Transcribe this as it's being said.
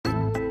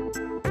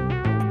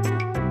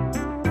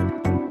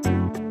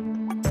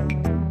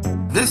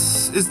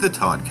is the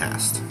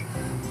Toddcast,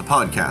 a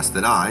podcast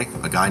that I,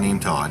 a guy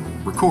named Todd,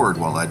 record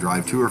while I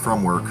drive to or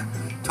from work,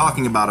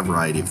 talking about a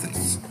variety of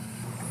things.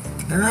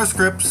 There are no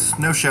scripts,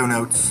 no show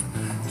notes,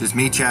 just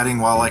me chatting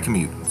while I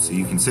commute, so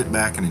you can sit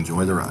back and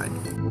enjoy the ride.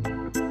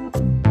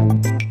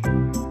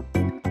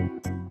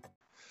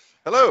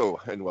 Hello,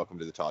 and welcome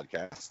to the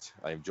Toddcast.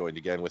 I am joined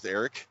again with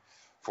Eric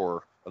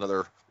for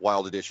another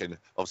wild edition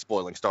of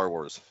Spoiling Star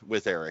Wars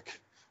with Eric,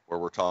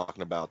 where we're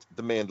talking about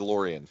The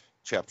Mandalorian,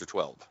 Chapter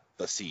 12,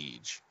 The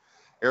Siege.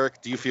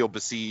 Eric, do you feel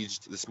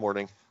besieged this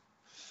morning?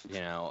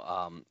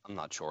 I'm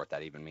not sure what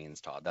that even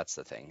means, Todd. That's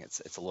the thing.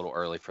 It's a little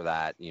early for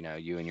that. You know,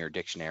 you and your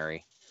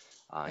dictionary,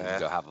 you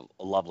go have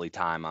a lovely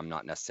time. I'm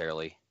not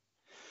necessarily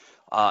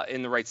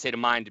in the right state of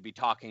mind to be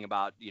talking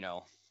about,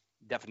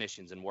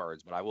 definitions and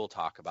words, but I will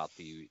talk about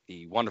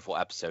the wonderful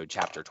episode,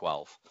 Chapter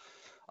 12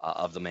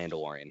 of The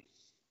Mandalorian.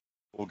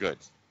 Well, good.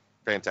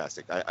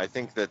 Fantastic. I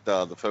think that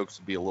the folks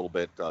would be a little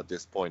bit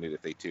disappointed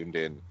if they tuned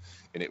in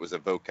and it was a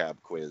vocab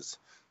quiz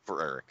for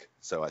Eric.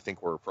 So I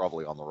think we're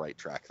probably on the right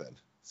track then.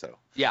 So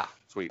yeah,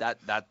 sweet.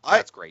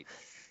 That's great.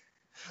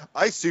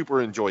 I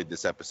super enjoyed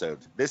this episode.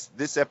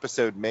 This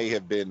episode may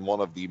have been one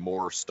of the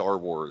more Star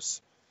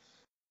Wars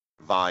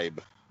vibe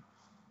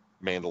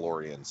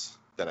Mandalorians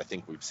that I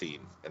think we've seen,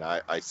 and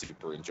I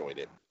super enjoyed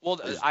it. Well,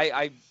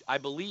 I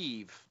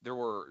believe there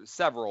were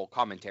several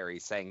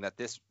commentaries saying that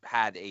this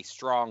had a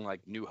strong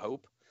like New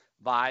Hope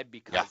vibe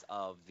because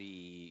of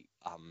the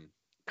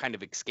kind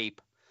of escape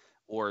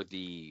or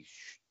the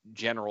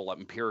general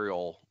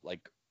Imperial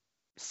like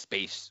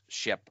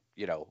spaceship,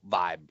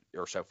 vibe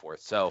or so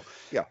forth. So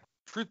yeah,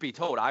 truth be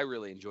told, I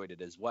really enjoyed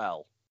it as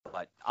well,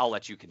 but I'll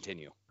let you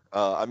continue.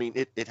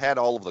 It had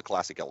all of the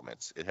classic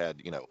elements. It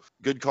had,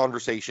 good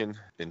conversation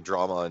and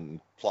drama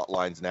and plot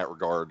lines in that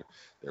regard.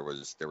 There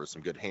was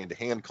some good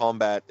hand-to-hand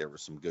combat. There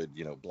was some good,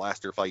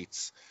 blaster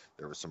fights.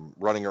 There was some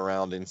running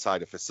around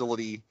inside a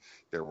facility.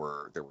 There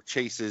were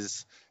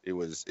chases. There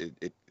was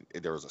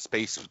a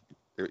space,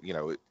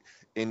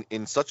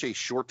 in such a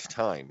short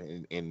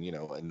time in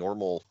a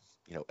normal,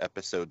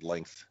 episode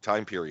length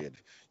time period.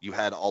 You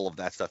had all of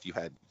that stuff. You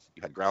had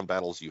ground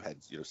battles, you had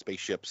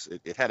spaceships,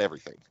 it had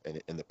everything,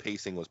 and the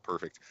pacing was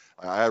perfect.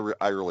 I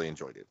really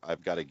enjoyed it.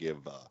 I've got to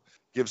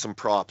give some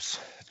props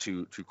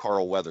to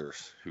Carl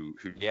Weathers who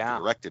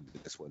directed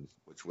this one,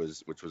 which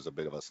was a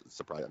bit of a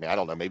surprise. I mean, I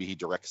don't know, maybe he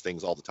directs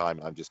things all the time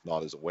and I'm just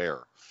not as aware.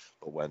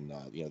 But when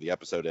the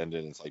episode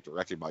ended and it's like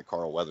directed by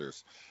Carl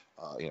Weathers,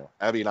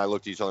 Abby and I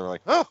looked at each other and were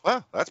like, oh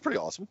wow, that's pretty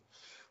awesome.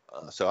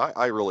 So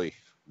I really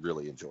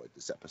enjoyed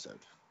this episode.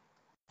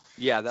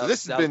 Yeah,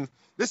 this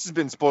has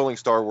been Spoiling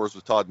Star Wars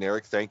with Todd and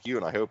Eric. Thank you,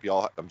 and I hope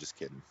y'all. I'm just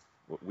kidding.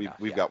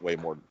 We've got way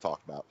more to talk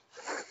about.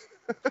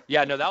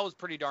 Yeah, no, that was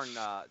pretty darn.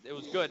 It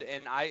was good,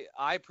 and I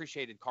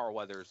appreciated Carl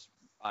Weathers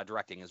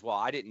directing as well.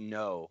 I didn't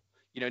know.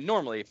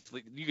 Normally if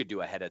you could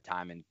do ahead of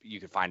time and you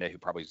could find out who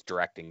probably was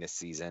directing this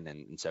season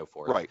and so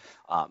forth. Right.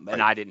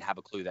 And I didn't have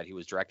a clue that he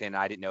was directing, and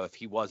I didn't know if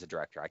he was a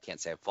director. I can't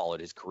say I've followed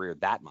his career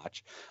that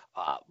much.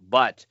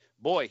 But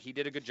boy, he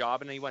did a good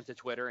job, and he went to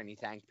Twitter and he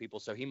thanked people.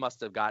 So he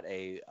must have got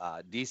a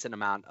decent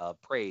amount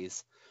of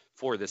praise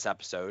for this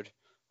episode.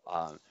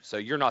 So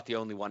you're not the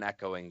only one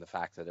echoing the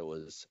fact that it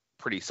was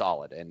pretty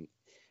solid.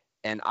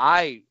 And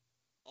I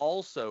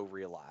also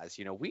realize,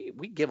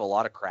 we give a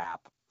lot of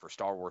crap for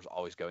Star Wars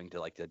always going to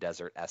like the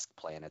desert-esque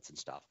planets and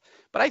stuff.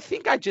 But I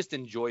think I just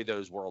enjoy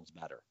those worlds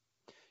better.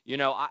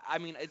 I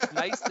mean, it's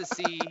nice to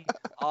see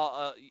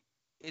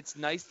it's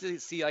nice to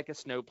see like a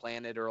snow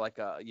planet or like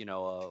a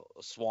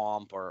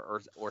swamp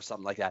or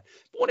something like that.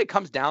 But when it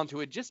comes down to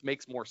it, just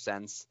makes more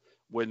sense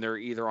when they're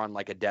either on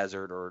like a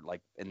desert or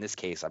like in this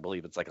case, I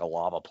believe it's like a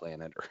lava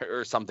planet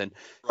or something.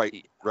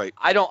 Right.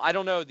 I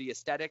don't know the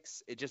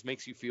aesthetics. It just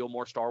makes you feel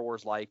more Star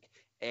Wars like,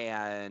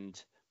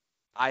 and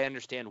I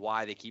understand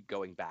why they keep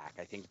going back.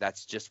 I think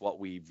that's just what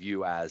we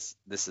view as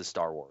this is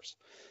Star Wars.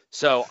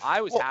 So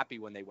I was happy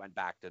when they went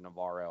back to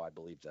Navarro, I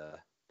believe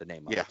the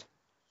name of it.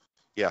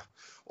 Yeah.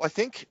 Well,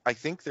 I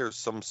think there's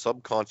some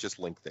subconscious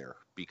link there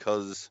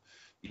because,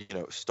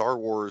 Star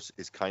Wars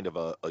is kind of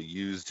a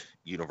used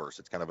universe.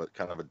 It's kind of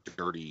a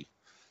dirty,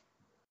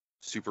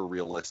 super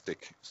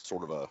realistic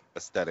sort of a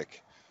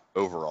aesthetic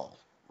overall,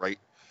 right?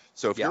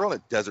 So if you're on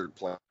a desert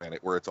planet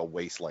where it's a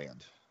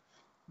wasteland,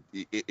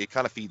 it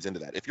kind of feeds into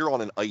that. If you're on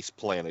an ice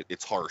planet,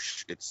 it's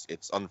harsh,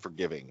 it's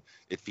unforgiving.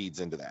 It feeds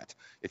into that.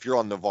 If you're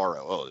on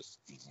Navarro, it's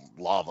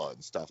lava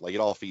and stuff. Like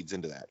it all feeds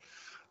into that.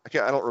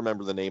 I don't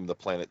remember the name of the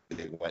planet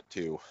they went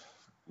to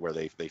where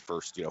they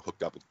first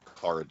hooked up with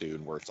Cara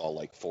Dune, where it's all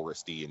like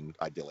foresty and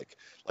idyllic.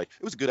 Like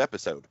it was a good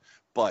episode,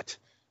 but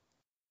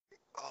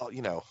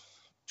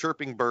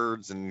chirping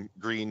birds and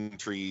green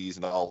trees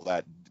and all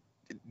that,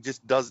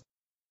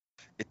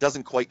 it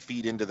doesn't quite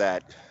feed into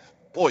that.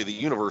 Boy, the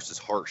universe is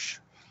harsh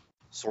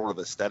sort of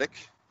aesthetic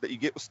that you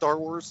get with Star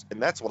Wars,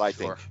 and that's what I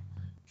think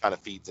kind of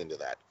feeds into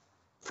that,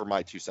 for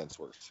my 2 cents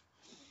worth.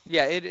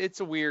 Yeah, it's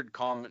a weird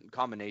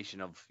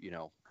combination of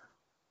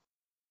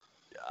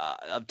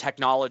of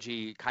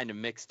technology kind of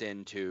mixed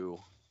into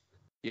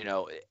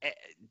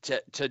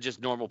to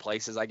just normal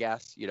places, I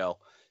guess.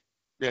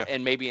 Yeah.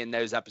 And maybe in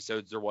those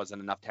episodes there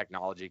wasn't enough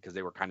technology because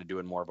they were kind of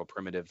doing more of a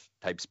primitive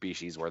type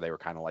species where they were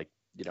kind of like,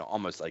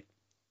 almost like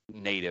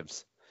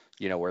natives,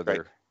 where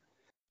Right. they're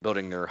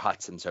building their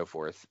huts and so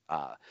forth.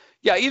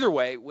 Yeah, either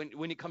way,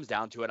 when it comes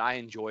down to it, I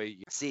enjoy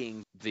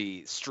seeing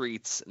the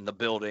streets and the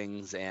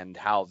buildings and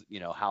how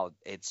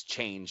it's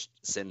changed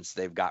since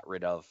they've got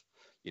rid of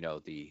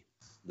the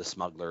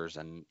smugglers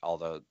and all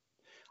the.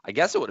 I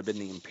guess it would have been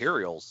the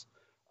Imperials.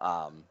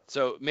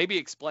 So maybe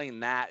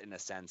explain that in a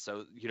sense.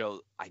 So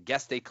I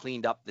guess they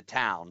cleaned up the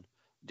town.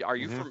 Are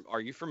you Mhm.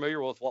 are you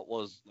familiar with what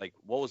was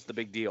the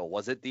big deal?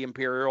 Was it the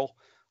Imperial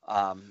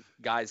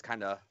guys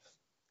kind of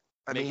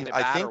I making mean, it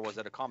bad, or was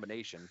it a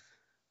combination?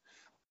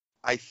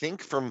 I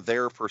think from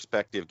their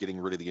perspective, getting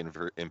rid of the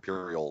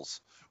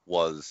Imperials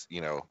was,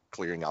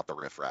 clearing out the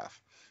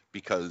riffraff.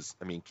 Because,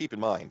 I mean, keep in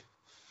mind,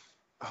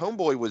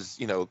 Homeboy was,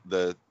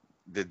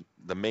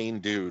 the main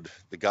dude,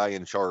 the guy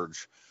in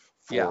charge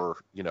Yeah. for,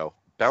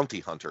 bounty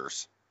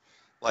hunters.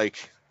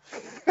 Like,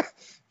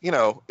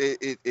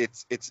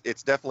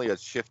 it's definitely a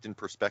shift in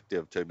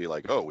perspective to be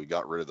like, oh, we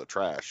got rid of the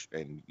trash,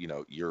 and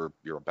you're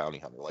a bounty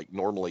hunter. Like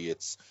normally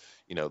it's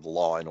the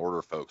law and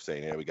order folks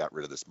saying, hey, we got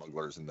rid of the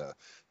smugglers and the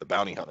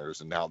bounty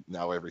hunters, and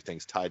now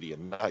everything's tidy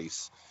and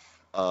nice.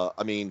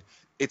 I mean,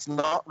 it's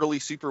not really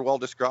super well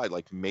described.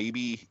 Like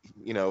maybe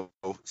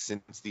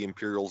since the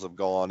Imperials have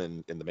gone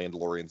and the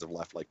Mandalorians have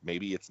left, like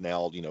maybe it's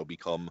now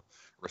become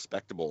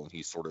respectable and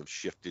he's sort of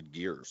shifted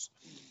gears.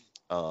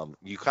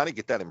 You kind of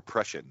get that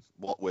impression.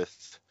 What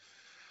with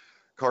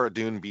Cara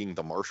Dune being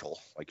the marshal,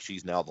 like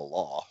she's now the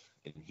law,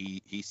 and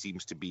he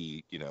seems to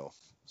be,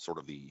 sort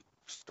of the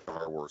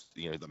Star Wars,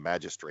 the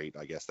magistrate.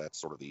 I guess that's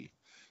sort of the,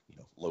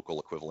 local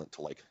equivalent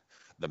to like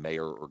the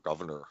mayor or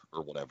governor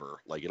or whatever.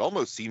 Like it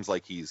almost seems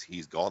like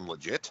he's gone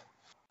legit,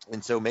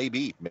 and so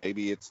maybe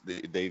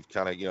they've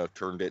kind of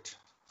turned it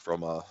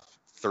from a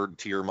third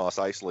tier Mos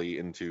Eisley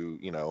into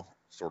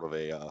sort of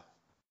a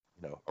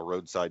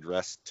roadside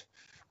rest,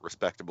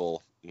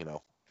 respectable,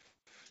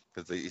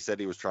 because he said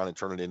he was trying to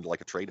turn it into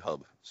like a trade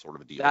hub sort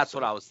of a deal. That's So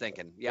what I was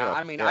thinking. Yeah, yeah,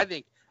 I mean, yeah,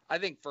 I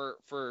think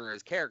for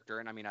his character,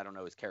 and I mean, I don't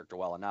know his character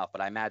well enough,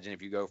 but I imagine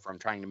if you go from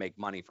trying to make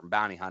money from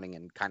bounty hunting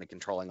and kind of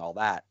controlling all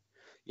that,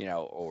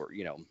 or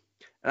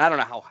and I don't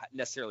know how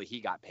necessarily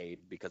he got paid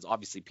because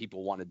obviously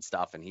people wanted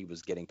stuff and he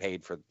was getting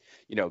paid for,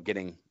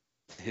 getting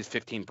his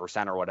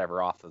 15% or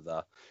whatever off of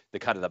the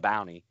cut of the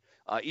bounty.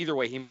 Either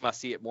way, he must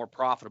see it more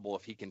profitable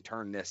if he can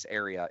turn this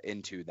area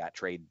into that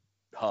trade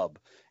hub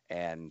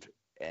and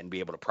be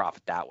able to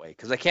profit that way.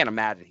 Because I can't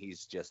imagine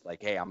he's just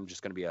like, hey, I'm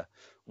just going to be a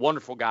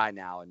wonderful guy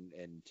now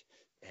and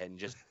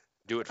just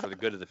do it for the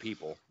good of the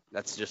people.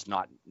 That's just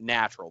not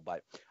natural.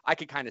 But I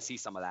could kind of see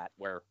some of that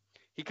where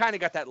he kind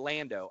of got that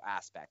Lando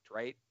aspect,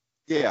 right?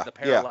 yeah, The yeah,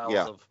 parallels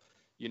yeah.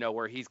 of,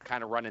 where he's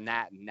kind of running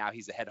that and now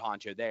he's the head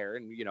honcho there.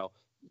 And,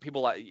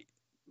 people like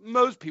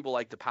most people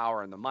like the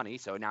power and the money.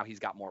 So now he's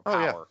got more Oh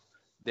yeah, power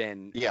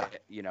than, yeah,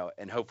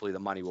 and hopefully the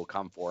money will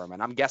come for him.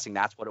 And I'm guessing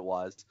that's what it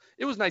was.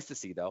 It was nice to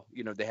see though.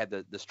 They had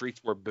the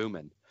streets were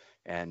booming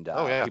and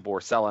oh yeah, people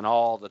were selling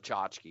all the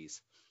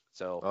tchotchkes.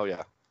 So, oh yeah.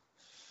 and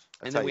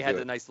That's how then you we had do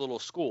the it. nice little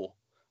school,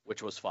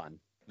 which was fun.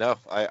 No,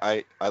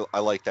 I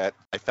like that.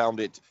 I found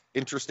it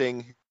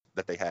interesting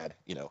that they had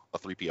a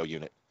 3PO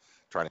unit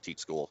trying to teach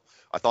school.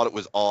 I thought it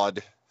was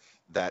odd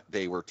that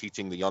they were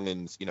teaching the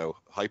youngins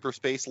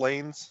hyperspace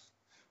lanes,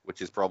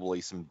 which is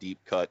probably some deep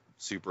cut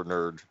super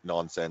nerd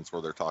nonsense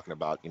where they're talking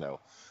about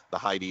the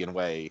Hydean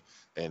way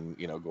and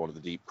going to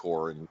the deep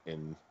core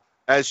and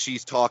as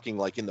she's talking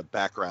like in the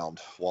background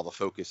while the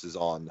focus is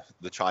on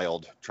the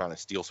child trying to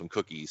steal some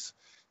cookies,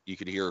 you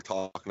could hear her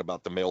talking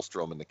about the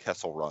Maelstrom and the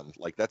Kessel Run.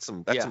 Like that's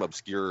some Yeah.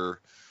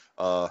 obscure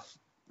uh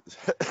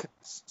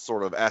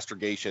sort of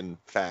astrogation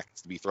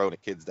facts to be thrown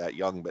at kids that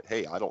young, but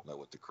hey, I don't know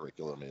what the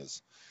curriculum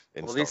is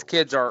in Well, Star these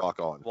kids Wars. are Rock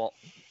on.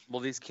 well,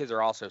 these kids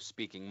are also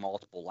speaking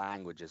multiple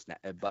languages,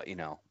 but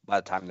by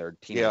the time they're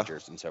Yeah,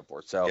 teenagers and so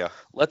forth. So yeah,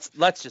 let's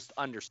just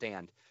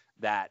understand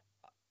that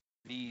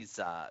these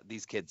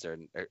kids are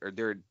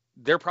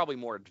they're probably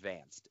more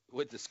advanced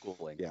with the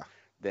schooling yeah.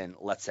 than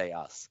let's say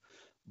us.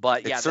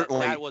 But yeah, It's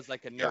certainly that was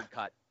like a yeah, nerd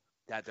cut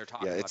that they're yeah,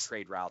 talking about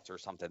trade routes or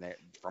something there,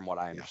 from what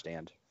I yeah,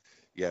 understand.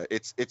 yeah.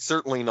 It's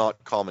certainly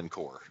not Common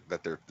Core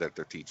that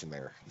they're teaching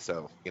there.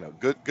 So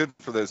good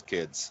for those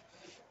kids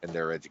and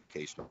their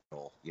educational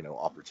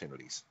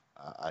opportunities.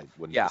 I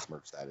wouldn't Yeah.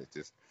 besmirch that. It's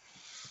just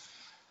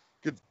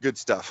good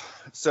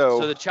stuff.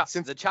 So So the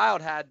since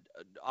child had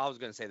I was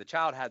going to say the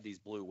child had these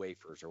blue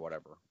wafers or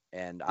whatever,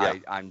 and yeah,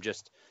 I'm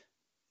just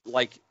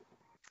like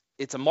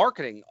it's a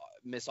marketing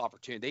missed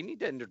opportunity. They need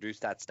to introduce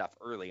that stuff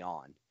early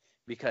on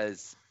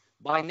because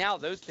by now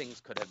those things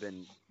could have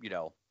been,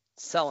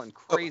 selling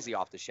oh, crazy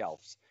off the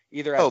shelves,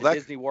 either at oh the that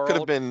Disney could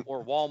have World been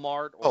or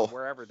Walmart or oh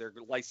wherever they're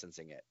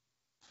licensing it.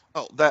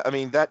 oh that I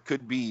mean that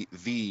could be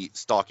the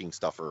stocking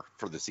stuffer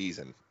for the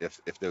season if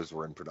those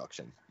were in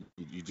production.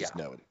 You Yeah, just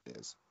know it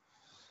is.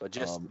 but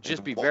just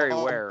And be very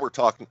while aware. we're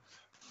talking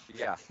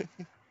Yeah,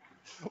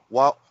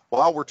 while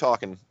we're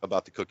talking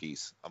about the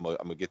cookies, I'm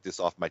gonna get this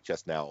off my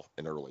chest now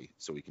and early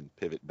so we can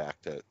pivot back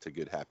to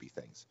good happy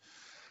things.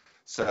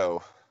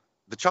 So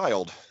the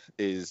child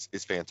is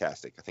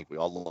fantastic. I think we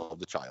all love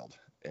the child.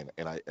 And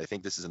I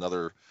think this is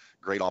another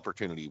great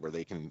opportunity where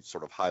they can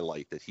sort of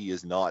highlight that he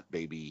is not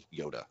baby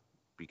Yoda,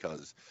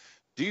 because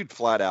dude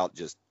flat out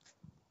just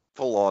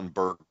full on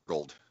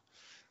burgled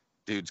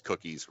dude's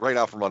cookies right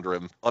out from under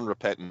him,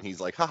 unrepentant. He's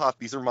like, haha,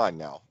 these are mine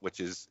now, which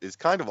is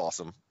kind of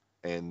awesome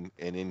and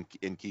in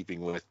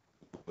keeping with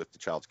the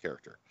child's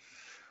character.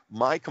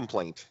 My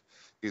complaint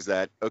is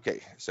that,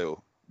 okay,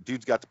 so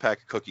dude's got the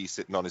pack of cookies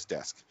sitting on his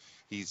desk.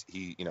 He's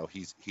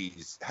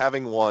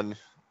having one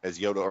as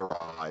Yoda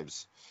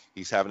arrives.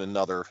 He's having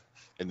another,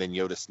 and then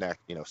Yoda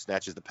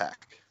snatches the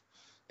pack,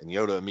 and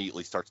Yoda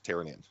immediately starts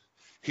tearing in.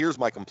 Here's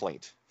my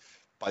complaint.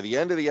 By the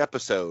end of the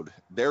episode,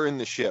 they're in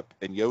the ship,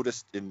 and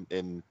Yoda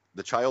and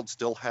the child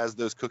still has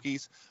those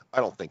cookies. I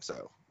don't think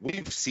so.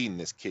 We've seen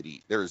this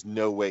kitty. There is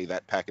no way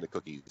that packet of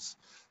cookies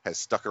has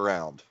stuck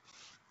around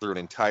through an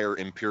entire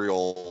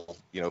Imperial,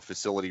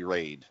 facility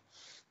raid,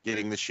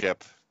 getting the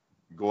ship,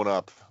 going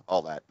up,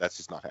 all that. That's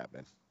just not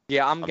happening.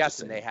 Yeah, I'm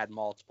guessing they had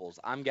multiples.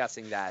 I'm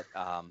guessing that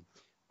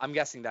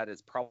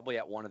it's probably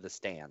at one of the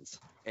stands,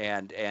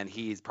 and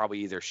he's probably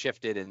either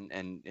shifted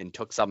and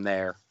took some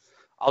there.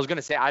 I was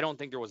gonna say I don't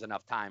think there was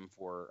enough time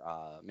for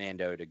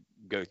Mando to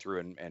go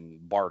through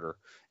and barter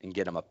and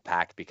get him a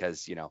pack,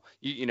 because you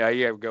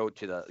ever go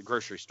to the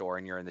grocery store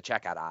and you're in the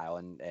checkout aisle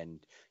and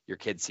your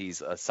kid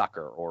sees a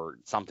sucker or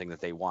something that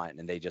they want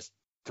and they just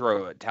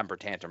throw a temper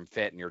tantrum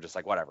fit, and you're just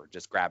like, whatever,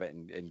 just grab it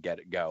and get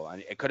it go.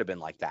 And it could have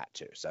been like that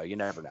too. So you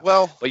never know.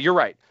 Well, but you're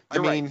right.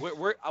 Right.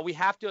 We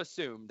have to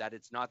assume that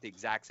it's not the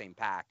exact same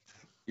pack.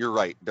 You're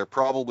right. There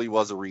probably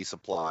was a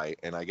resupply,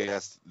 and I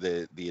guess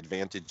the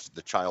advantage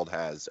the child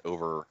has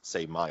over,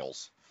 say,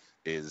 Miles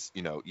is,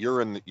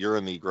 you're in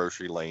the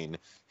grocery lane.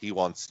 He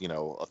wants,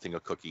 a thing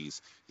of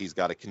cookies. He's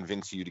got to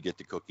convince you to get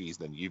the cookies.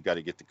 Then you've got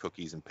to get the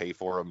cookies and pay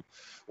for them.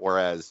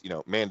 Whereas,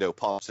 Mando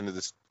pops into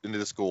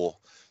the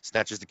school,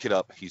 snatches the kid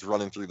up. He's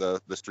running through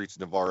the streets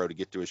of Navarro to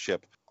get to his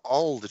ship.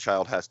 All the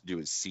child has to do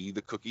is see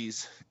the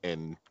cookies,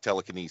 and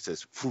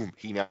telekinesis, boom,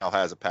 he now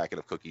has a packet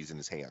of cookies in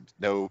his hand.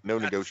 No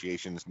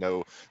negotiations,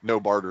 no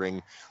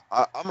bartering.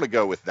 I'm going to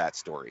go with that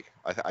story.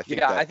 I think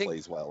that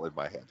plays well in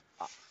my head.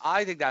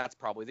 I think that's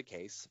probably the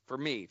case for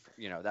me.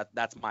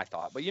 That's my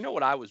thought. But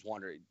what I was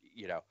wondering,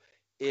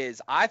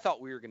 is I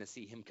thought we were going to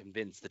see him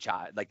convince the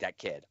child, like that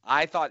kid.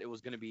 I thought it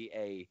was going to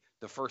be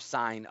the first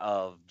sign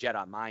of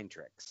Jedi mind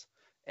tricks.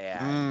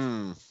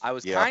 And I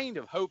was kind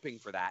of hoping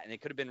for that, and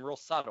it could have been real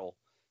subtle.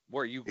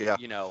 Where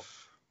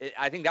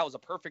I think that was a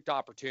perfect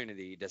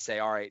opportunity to say,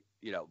 all right,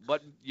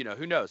 but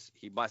who knows?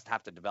 He must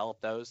have to develop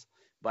those.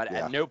 But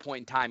at no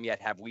point in time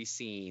yet have we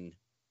seen,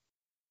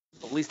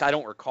 at least I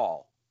don't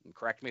recall, and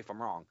correct me if I'm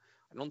wrong,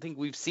 I don't think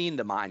we've seen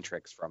the mind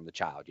tricks from the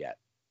child yet.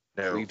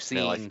 No, we've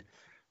seen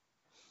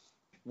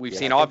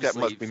that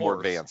obviously must be Force. More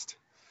advanced.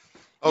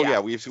 Oh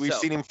yeah, we've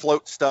seen him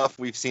float stuff.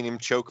 We've seen him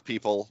choke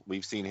people.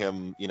 We've seen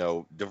him,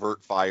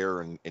 divert fire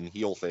and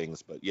heal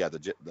things. But yeah,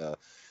 the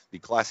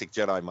classic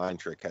Jedi mind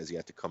trick has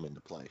yet to come into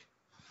play.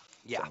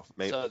 Yeah.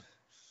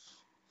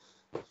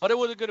 But it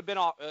would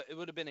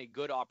have been a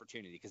good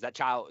opportunity, because that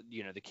child,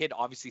 the kid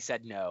obviously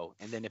said no,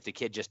 and then if the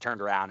kid just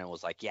turned around and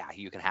was like, yeah,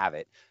 you can have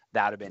it,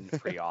 that would have been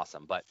pretty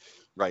awesome. But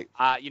right.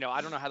 I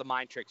don't know how the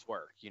mind tricks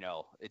work.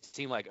 It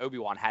seemed like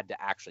Obi-Wan had to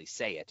actually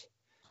say it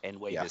and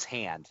wave his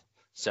hand.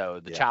 So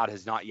the child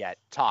has not yet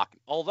talked,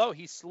 although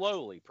he's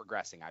slowly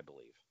progressing, I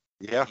believe.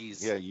 Yeah.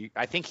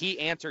 I think he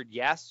answered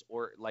yes,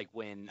 or like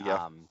when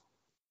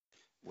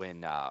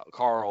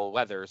Carl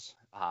Weathers,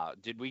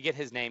 did we get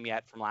his name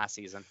yet from last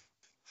season?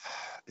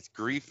 It's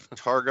Grief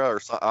Targa or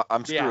something.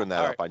 I'm screwing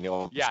that up. I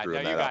know I'm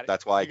screwing that up.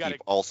 That's why I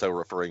keep also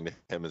referring to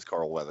him as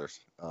Carl Weathers.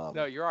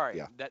 No, you're all right.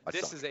 Yeah,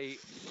 this is a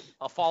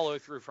follow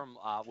through from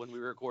when we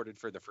recorded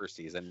for the first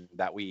season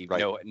that we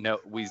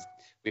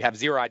we have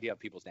zero idea of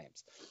people's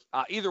names.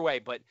 Either way,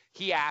 but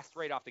he asked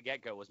right off the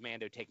get go, was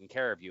Mando taking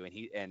care of you? And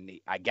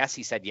he I guess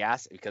he said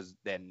yes, because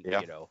then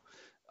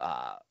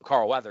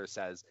Carl Weathers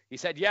says he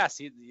said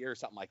yes, or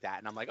something like that,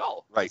 and I'm like,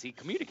 oh, is he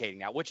communicating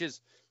now? Which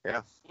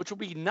will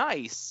be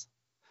nice.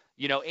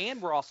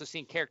 And we're also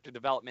seeing character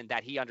development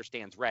that he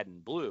understands red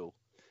and blue.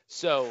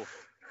 So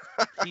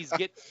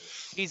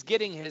he's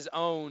getting his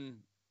own,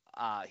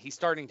 he's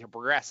starting to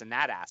progress in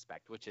that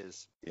aspect, which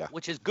is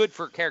good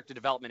for character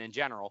development in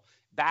general.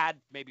 Bad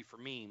maybe for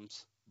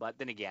memes, but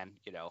then again,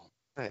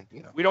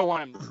 we don't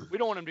want him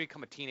to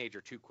become a teenager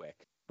too quick.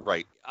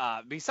 Right.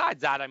 Besides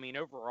that, I mean,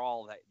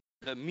 overall,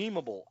 the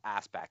memeable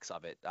aspects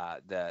of it,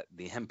 the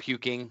him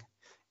puking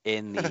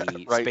in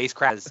the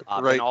spacecraft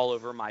has been all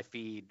over my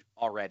feed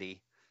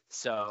already.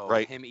 So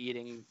him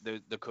eating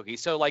the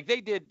cookies. So they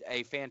did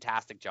a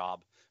fantastic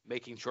job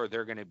making sure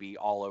they're going to be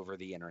all over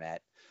the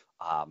internet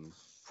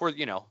for,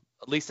 at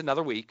least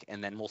another week.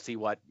 And then we'll see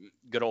what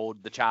good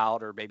old the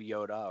child or Baby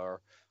Yoda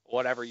or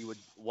whatever you would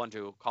want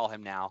to call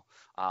him now.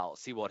 We'll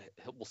see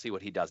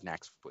what he does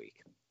next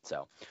week.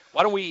 So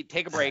why don't we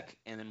take a break,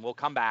 and then we'll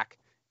come back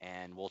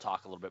and we'll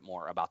talk a little bit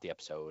more about the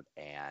episode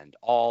and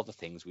all the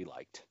things we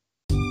liked.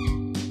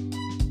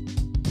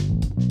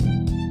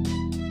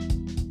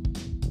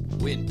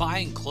 When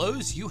buying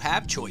clothes, you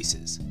have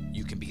choices.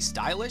 You can be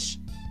stylish,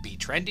 be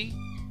trendy,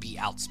 be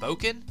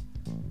outspoken,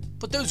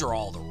 but those are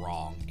all the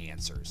wrong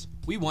answers.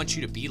 We want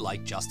you to be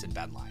like Justin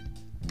Benline.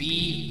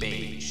 Be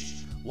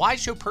beige. Why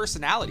show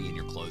personality in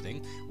your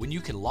clothing when you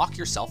can lock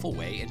yourself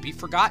away and be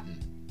forgotten?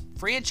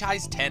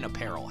 Franchise 10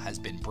 Apparel has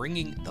been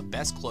bringing the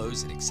best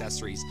clothes and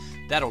accessories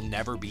that'll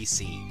never be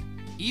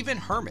seen. Even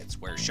hermits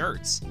wear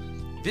shirts.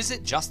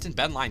 Visit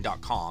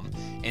justinbenline.com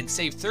and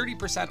save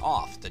 30%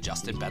 off the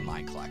Justin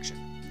Benline collection.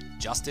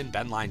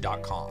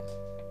 justinbenline.com.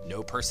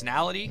 No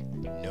personality,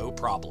 no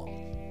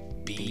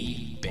problem.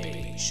 Be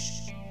beige.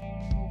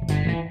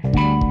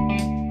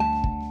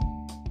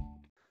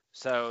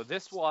 So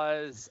this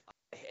was,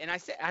 and I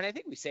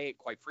think we say it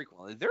quite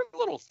frequently. They're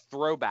little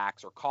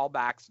throwbacks or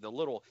callbacks, the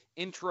little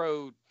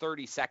intro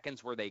 30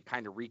 seconds where they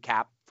kind of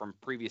recap from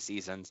previous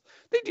seasons.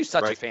 They do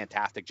such a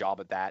fantastic job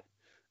at that.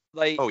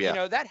 Like,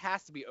 that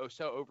has to be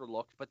so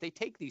overlooked, but they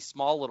take these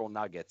small little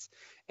nuggets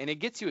and it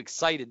gets you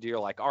excited. You're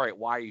like, all right,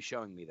 why are you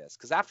showing me this?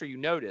 Because after you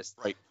notice,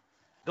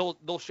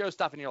 they'll show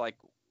stuff and you're like,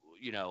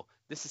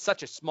 this is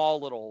such a small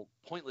little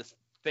pointless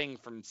thing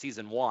from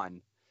season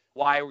 1.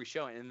 Why are we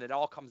showing? And it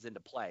all comes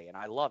into play, and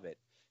I love it.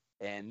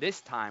 And this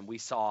time we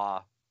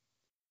saw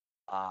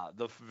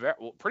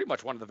pretty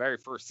much one of the very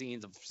first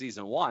scenes of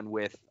season 1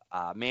 with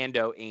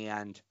Mando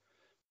and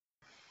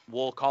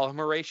we'll call him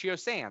Horatio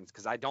Sands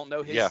because I don't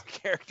know his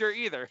character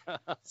either.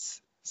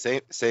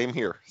 Same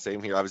here.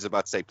 I was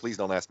about to say, please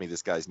don't ask me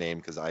this guy's name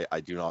because I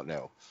do not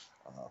know.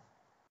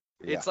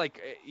 It's like,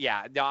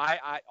 no,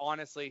 I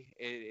honestly,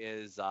 it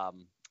is,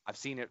 I've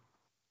seen it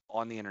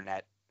on the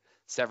internet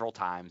several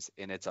times,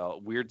 and it's a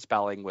weird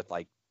spelling with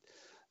I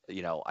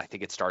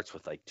think it starts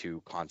with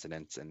 2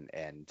 consonants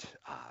and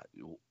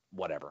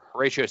whatever.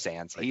 Horatio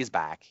Sands, he's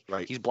back.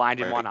 Right. He's blind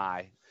in one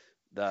eye.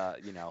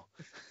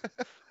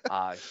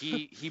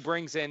 He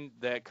brings in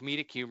the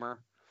comedic humor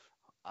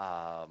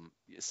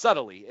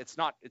subtly. It's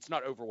not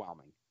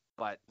overwhelming,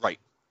 but right.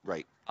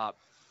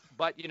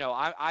 But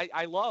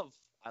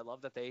I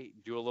love that they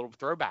do a little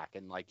throwback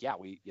and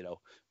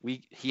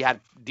he had a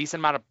decent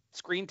amount of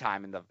screen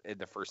time in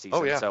the first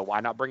season. So why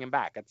not bring him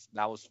back?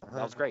 That was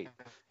great.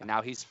 And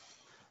now he's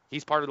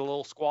part of the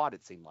little squad,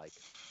 it seemed like.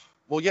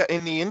 Well, yeah,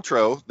 in the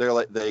intro,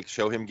 they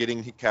show him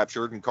getting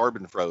captured and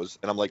carbon froze,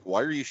 and I'm like,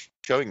 why are you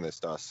showing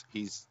this to us?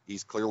 He's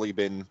clearly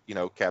been,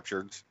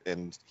 captured,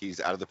 and he's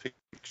out of the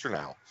picture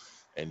now.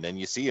 And then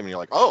you see him, and you're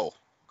like, oh,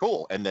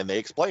 cool. And then they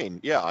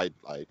explain, I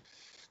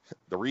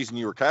the reason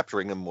you were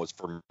capturing him was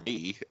for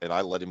me, and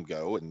I let him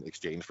go in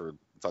exchange for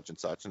such and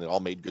such, and it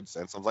all made good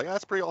sense. I was like,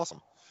 that's pretty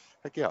awesome.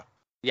 Heck yeah.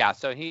 Yeah.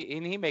 So he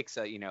makes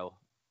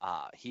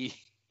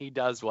he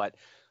does what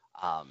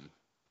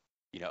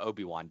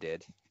Obi-Wan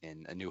did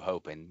in A New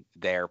Hope, and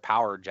their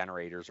power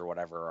generators or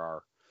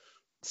whatever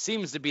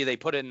seems to be they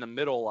put it in the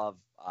middle of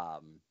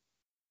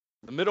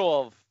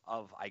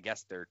I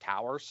guess their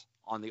towers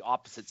on the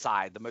opposite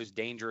side, the most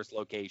dangerous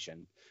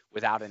location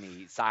without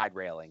any side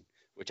railing,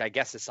 which I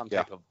guess is some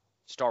type of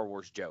Star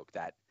Wars joke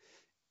that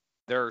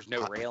there's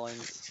no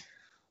railings.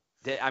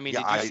 Did you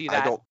see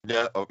that? I don't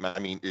know. I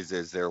mean,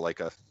 is there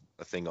like a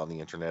thing on the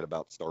internet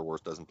about Star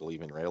Wars doesn't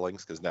believe in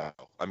railings? Because now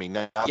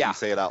you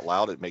say it out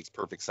loud, it makes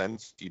perfect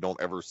sense. You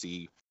don't ever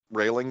see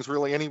railings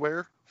really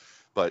anywhere,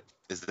 but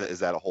is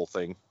that a whole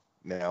thing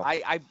now?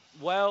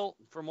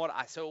 From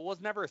what so it was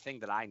never a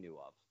thing that I knew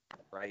of,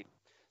 right?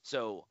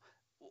 So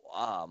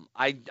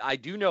I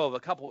do know of a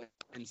couple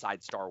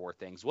inside Star Wars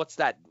things. What's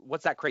that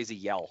crazy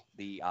yell?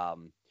 The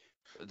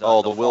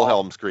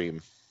Wilhelm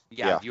scream.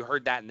 Yeah, you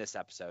heard that in this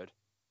episode.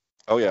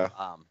 Oh yeah.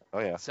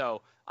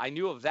 So I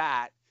knew of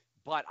that.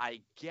 But I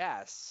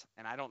guess,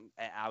 and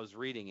I was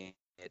reading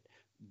it,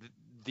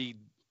 the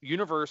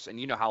universe, and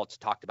you know how it's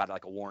talked about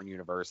like a Warren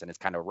universe and it's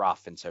kind of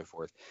rough and so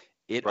forth.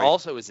 It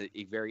also is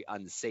a very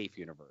unsafe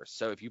universe.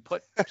 So if you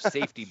put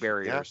safety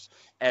barriers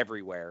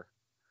everywhere,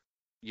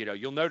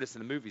 you'll notice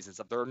in the movies and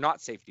stuff, there are not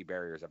safety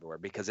barriers everywhere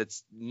because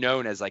it's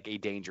known as like a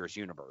dangerous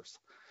universe.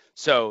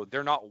 So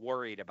they're not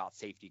worried about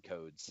safety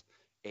codes.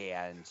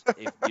 And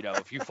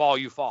if you fall,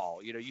 you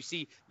fall. You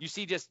see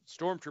just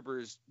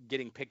stormtroopers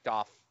getting picked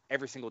off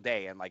every single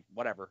day and like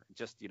whatever,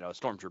 just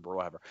stormtrooper or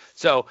whatever.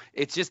 So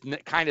it's just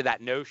kind of that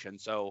notion.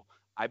 So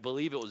I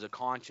believe it was a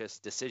conscious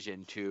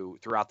decision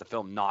throughout the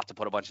film not to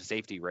put a bunch of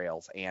safety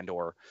rails and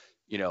or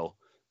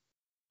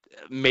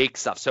make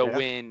stuff. So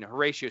when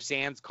Horatio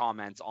Sands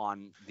comments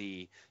on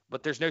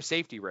but there's no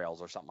safety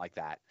rails or something like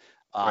that,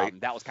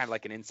 that was kind of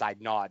like an inside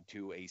nod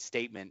to a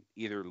statement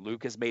either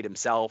Lucas made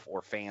himself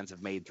or fans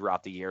have made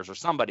throughout the years, or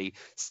somebody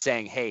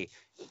saying, hey,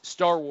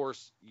 Star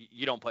Wars,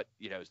 you don't put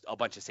a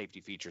bunch of safety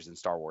features in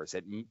Star Wars.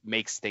 It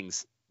makes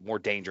things more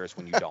dangerous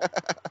when you don't.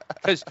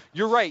 Because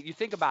you're right, you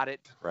think about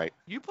it,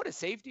 you put a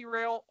safety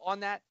rail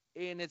on that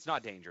and it's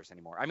not dangerous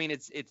anymore. I mean,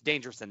 it's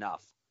dangerous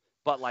enough,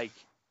 but like,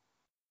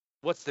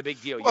 what's the big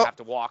deal? You have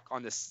to walk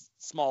on this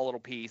small little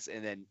piece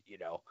and then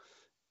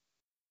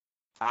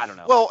I don't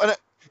know. Well,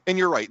 and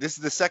you're right. This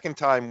is the second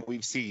time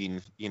we've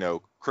seen,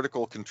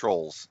 critical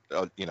controls,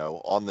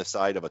 on the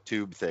side of a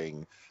tube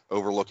thing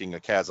overlooking a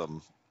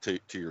chasm, to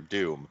your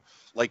Doom.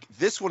 Like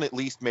this one at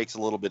least makes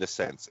a little bit of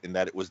sense in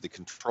that it was the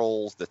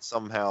controls that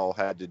somehow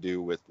had to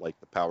do with like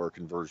the power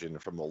conversion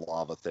from the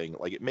lava thing.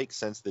 Like it makes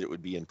sense that it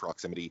would be in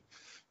proximity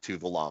to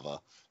the lava.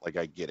 Like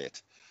I get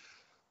it.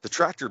 The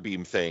tractor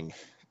beam thing,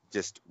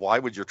 just why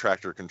would your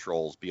tractor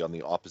controls be on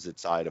the opposite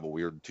side of a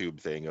weird tube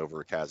thing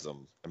over a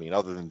chasm? I mean,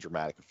 other than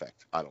dramatic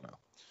effect, I don't know.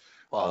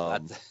 Well,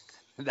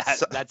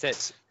 that's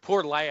it.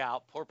 Poor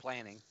layout, poor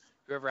planning.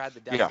 Whoever had the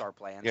Death Star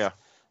plans. Yeah.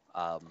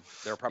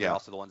 They're probably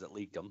also the ones that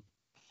leaked them.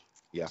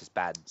 Yeah. Just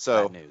bad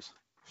news.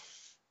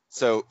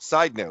 So,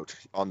 side note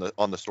on the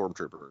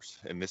Stormtroopers,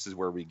 and this is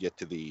where we get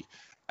to the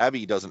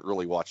Abby doesn't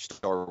really watch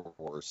Star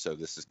Wars, so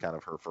this is kind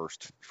of her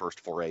first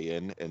foray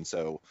in. And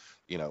so,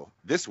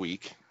 this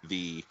week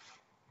the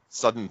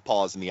sudden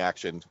pause in the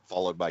action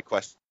followed by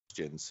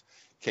questions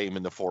came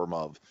in the form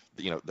of,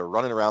 they're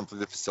running around through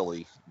the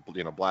facility,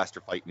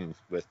 blaster fighting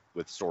with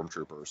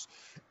Stormtroopers,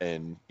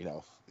 and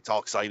it's all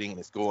exciting and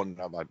it's going.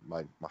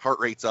 My heart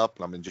rate's up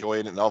and I'm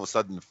enjoying it, and all of a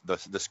sudden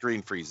the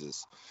screen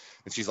freezes,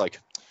 and she's like,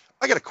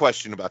 "I got a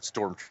question about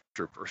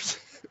Stormtroopers."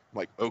 I'm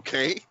like,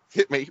 "Okay,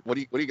 hit me. What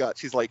do you got?"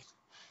 She's like,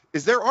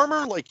 "Is their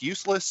armor like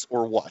useless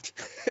or what?"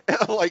 And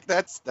I'm like,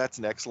 that's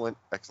an excellent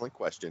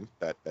question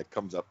that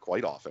comes up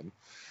quite often.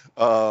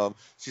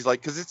 She's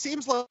like, because it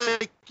seems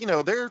like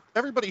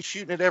everybody's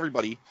shooting at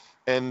everybody,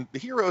 and the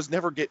heroes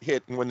never get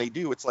hit, and when they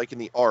do, it's like in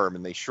the arm,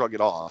 and they shrug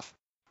it off.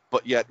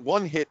 But yet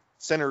one hit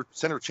center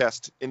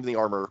chest into the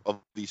armor of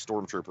these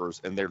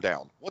Stormtroopers, and they're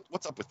down.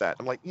 What's up with that?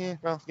 I'm like, yeah,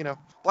 well,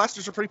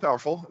 blasters are pretty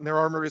powerful, and their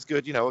armor is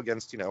good,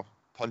 against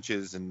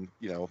punches and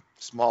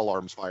small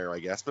arms fire, I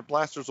guess, but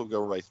blasters will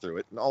go right through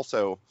it. And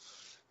also,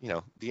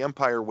 the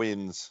Empire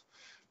wins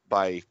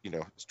by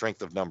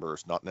strength of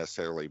numbers, not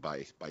necessarily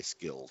by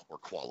skill or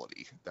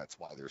quality. That's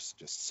why there's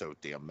just so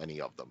damn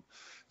many of them.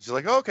 She's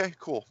like, oh, okay,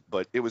 cool.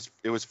 But it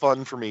was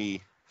fun for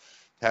me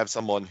to have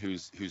someone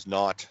who's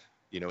not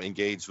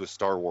engaged with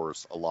Star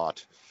Wars a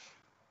lot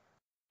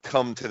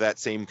come to that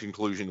same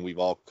conclusion we've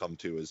all come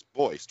to, as,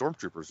 boy,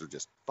 Stormtroopers are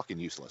just fucking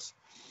useless.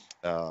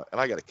 And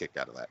I got a kick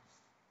out of that.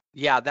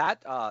 Yeah,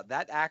 that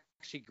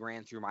actually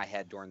ran through my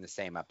head during the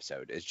same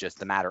episode. It's just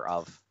the matter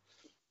of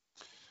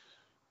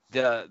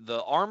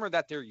the armor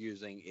that they're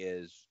using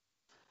is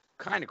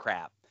kind of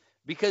crap.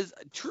 Because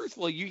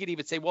truthfully, you could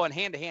even say, well, in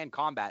hand-to-hand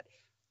combat,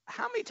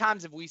 how many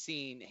times have we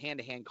seen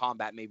hand-to-hand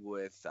combat maybe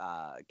with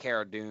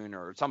Cara Dune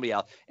or somebody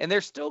else, and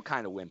they're still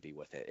kind of wimpy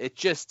with it? It's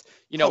just,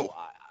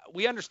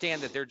 we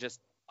understand that they're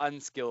just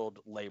unskilled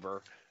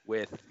labor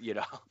with,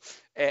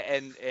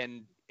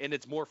 and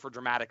it's more for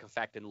dramatic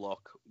effect and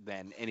look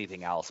than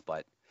anything else.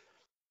 But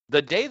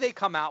the day they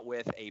come out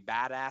with a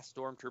badass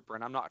Stormtrooper,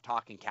 and I'm not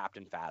talking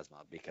Captain Phasma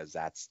because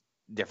that's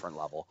different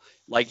level.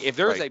 Like if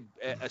there's a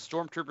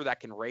Stormtrooper that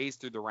can raise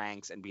through the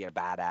ranks and be a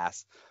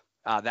badass,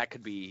 that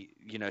could be,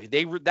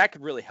 that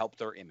could really help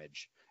their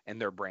image and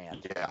their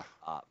brand.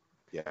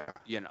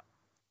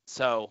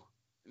 So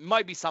it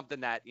might be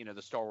something that,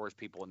 the Star Wars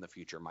people in the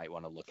future might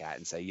want to look at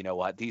and say, you know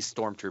what, these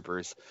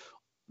Stormtroopers,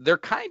 they're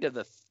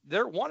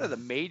they're one of the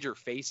major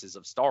faces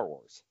of Star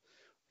Wars.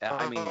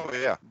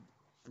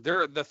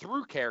 They're the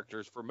through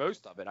characters for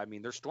most of it. I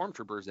mean, they're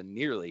Stormtroopers in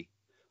nearly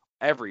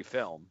every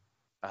film.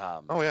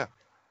 And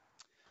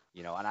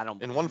I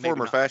don't, in one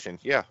form or fashion.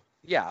 Yeah.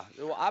 Yeah.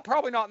 Well,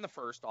 probably not in the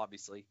first,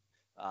 obviously.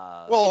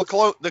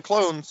 The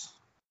clones.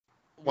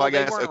 Well, I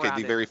guess, okay,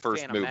 the very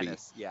first Phantom movie.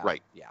 Menace. Yeah.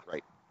 Right. Yeah.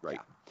 Right.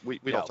 We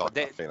don't talk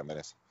about Phantom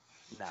Menace.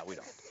 No, we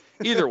don't.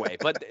 Either way,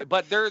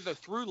 but they're the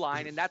through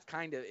line, and that's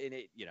kind of in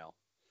it,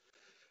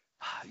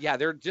 Yeah,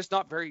 they're just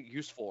not very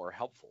useful or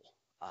helpful.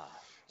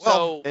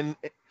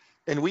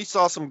 And we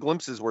saw some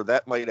glimpses where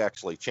that might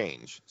actually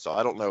change. So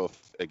I don't know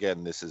if,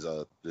 again, this is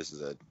a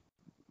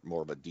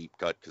more of a deep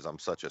cut because I'm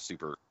such a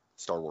super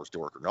Star Wars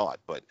dork or not.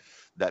 But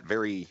that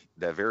very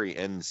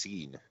end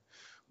scene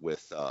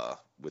with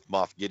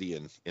Moff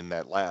Gideon in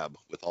that lab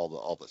with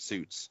all the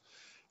suits,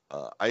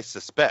 I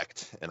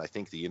suspect, and I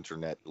think the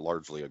internet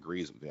largely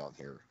agrees with me on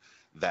here,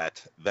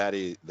 that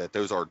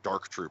those are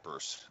Dark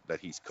Troopers that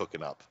he's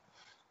cooking up.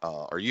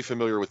 Are you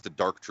familiar with the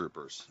Dark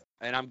Troopers?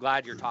 And I'm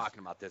glad you're talking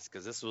about this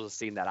because this was a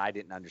scene that I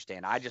didn't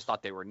understand. I just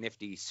thought they were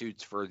nifty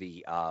suits for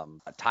the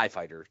TIE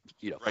fighter,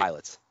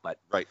 pilots. But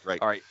right.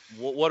 All right,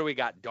 what do we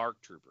got?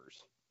 Dark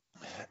Troopers.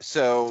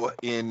 So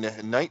in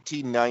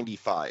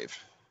 1995,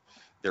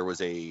 there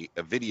was a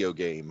video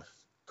game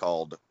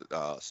called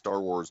Star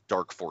Wars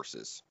Dark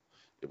Forces.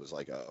 It was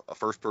like a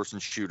first-person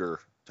shooter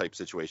type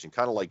situation,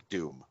 kind of like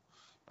Doom.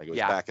 Like it was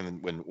back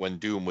when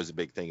Doom was a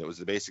big thing. It was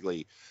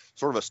basically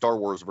sort of a Star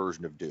Wars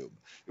version of Doom.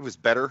 It was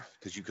better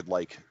because you could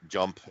like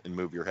jump and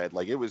move your head.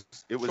 Like it was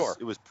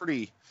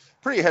pretty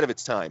ahead of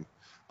its time.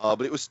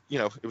 But it was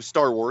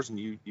Star Wars, and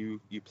you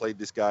played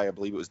this guy. I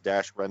believe it was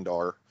Dash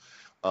Rendar,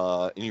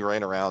 and you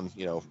ran around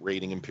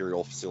raiding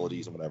Imperial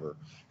facilities and whatever.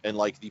 And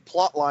like the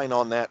plot line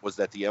on that was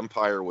that the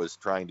Empire was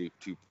trying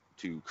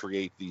to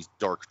create these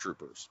Dark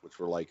Troopers, which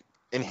were like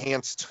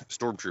enhanced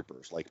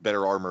Stormtroopers, like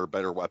better armor,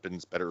 better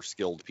weapons, better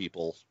skilled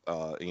people,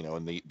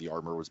 and the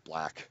armor was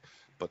black,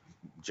 but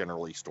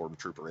generally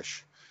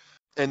Stormtrooper-ish.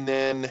 And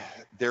then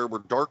there were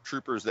Dark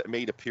Troopers that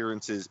made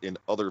appearances in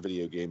other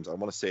video games. I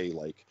want to say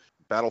like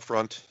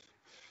Battlefront,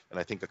 and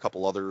I think a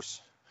couple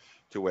others,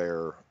 to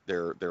where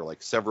they're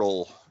like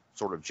several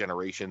sort of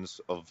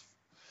generations of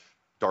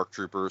Dark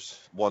Troopers.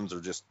 Ones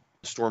are just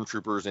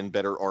stormtroopers in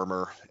better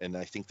armor, and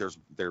I think there's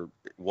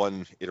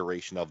one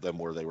iteration of them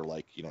where they were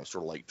like, you know,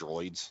 sort of like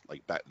droids,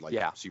 like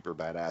Yeah. super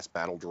badass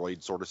battle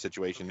droid sort of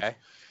situation. Okay.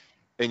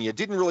 And you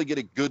didn't really get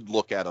a good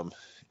look at them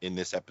in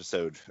this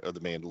episode of The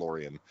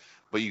Mandalorian,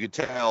 but you could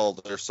tell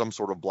there's some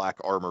sort of black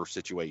armor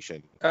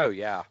situation, Oh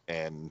yeah.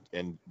 and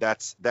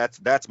that's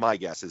my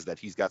guess, is that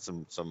he's got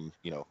some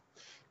you know,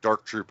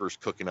 Dark Troopers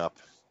cooking up,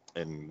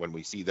 and when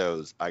we see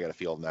those, I got a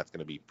feeling that's going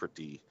to be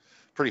pretty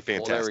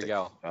fantastic.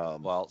 Well, there we go.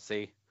 Well,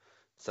 see,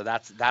 so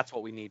that's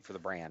what we need for the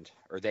brand,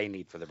 or they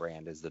need for the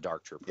brand, is the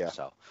Dark Troopers. Yeah.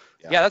 So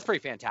Yeah. yeah, that's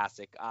pretty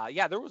fantastic.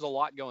 Yeah, there was a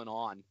lot going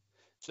on.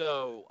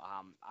 So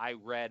I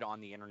read on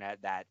the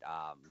internet that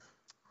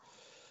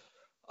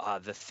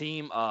the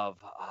theme of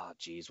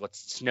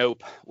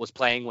Snope was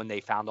playing when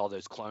they found all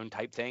those clone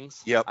type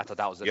things. Yep. I thought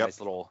that was a Yep. nice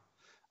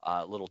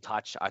little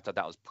touch. I thought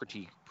that was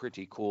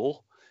pretty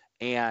cool.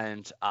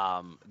 And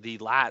the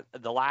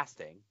last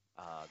thing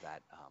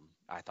that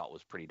I thought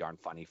was pretty darn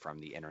funny from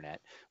the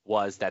internet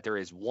was that there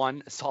is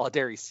one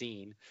solitary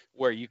scene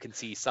where you can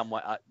see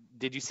someone.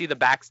 Did you see the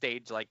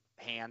backstage like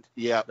hand?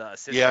 Yeah. The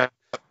assistant. Yeah.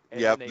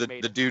 And Yeah. they The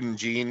made- dude in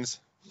jeans.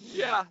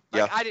 Yeah.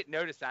 Yeah. Like, I didn't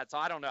notice that, so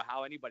I don't know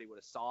how anybody would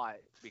have saw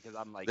it, because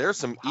I'm like, There's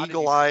some how did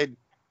you-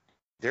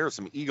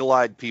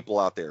 eagle-eyed people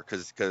out there,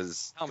 because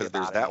Tell me there's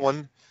about it, that man.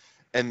 one,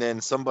 and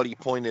then somebody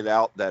pointed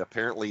out that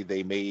apparently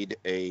they made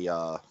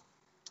a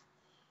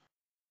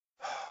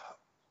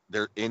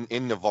they're in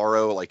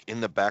Navarro, like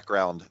in the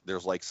background,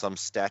 there's like some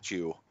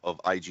statue of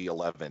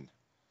IG-11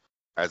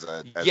 as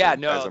a Yeah,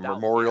 no, as a that-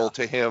 memorial yeah.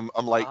 to him.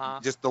 I'm like, Uh-huh.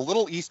 just the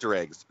little Easter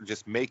eggs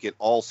just make it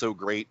all so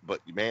great.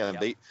 But man,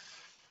 Yep.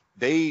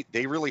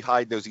 they really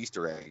hide those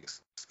Easter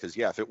eggs, because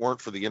yeah, if it weren't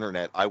for the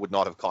internet, I would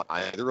not have caught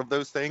either of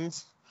those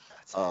things.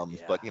 That's it,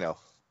 yeah. But you know,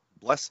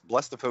 bless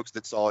the folks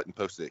that saw it and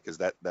posted it, because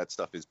that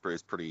stuff is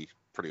pretty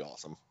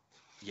awesome.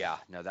 Yeah,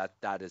 no,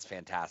 that is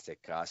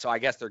fantastic. So I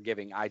guess they're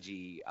giving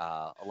IG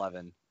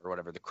 11 or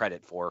whatever the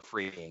credit for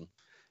freeing,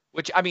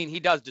 which, I mean, he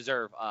does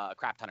deserve a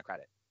crap ton of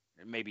credit,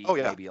 maybe Oh,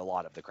 yeah. maybe a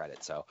lot of the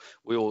credit. So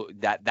we will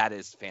that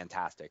is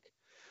fantastic.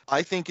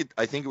 I think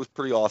it was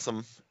pretty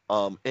awesome.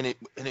 And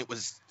it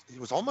was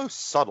almost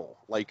subtle.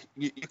 Like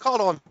you caught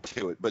on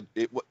to it, but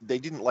they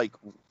didn't like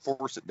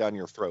force it down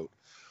your throat.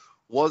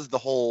 Was the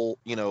whole,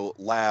 you know,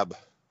 lab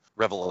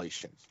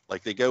revelation.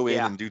 Like they go in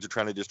Yeah. and dudes are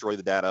trying to destroy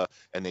the data,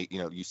 and they, you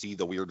know, you see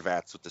the weird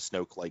vats with the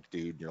Snoke-like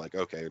dude, and you're like,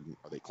 okay,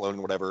 are they cloning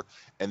whatever?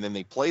 And then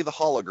they play the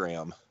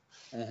hologram,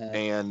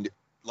 and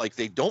like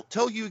they don't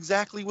tell you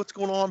exactly what's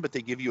going on, but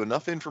they give you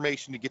enough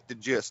information to get the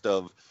gist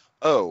of,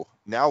 oh,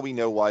 now we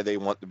know why they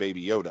want the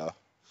Baby Yoda.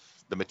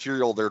 The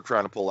material they're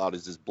trying to pull out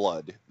is his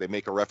blood. They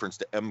make a reference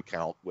to M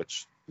count,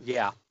 which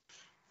Yeah.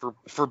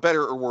 for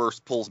better or worse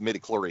pulls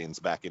midichlorians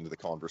back into the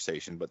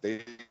conversation, but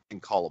they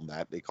didn't call them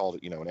that. They called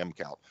it, you know, an M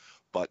count.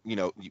 But you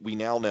know, we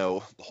now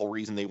know the whole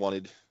reason they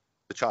wanted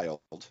the child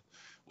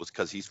was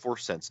because he's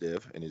force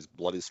sensitive and his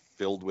blood is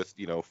filled with,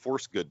 you know,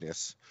 force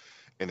goodness,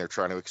 and they're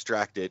trying to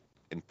extract it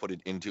and put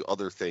it into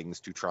other things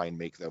to try and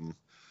make them,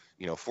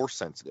 you know, force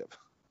sensitive,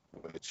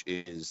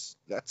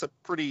 that's a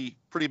pretty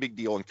big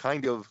deal. And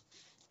kind of,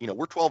 you know,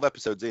 we're 12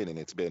 episodes in, and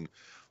it's been,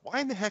 why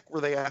in the heck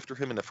were they after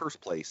him in the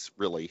first place,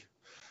 really?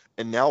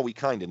 And now we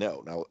kind of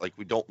know. Now, like,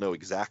 we don't know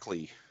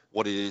exactly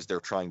what it is they're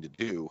trying to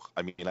do.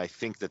 I mean, I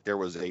think that there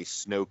was a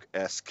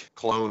Snoke-esque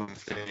clone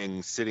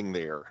thing sitting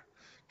there,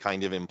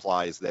 kind of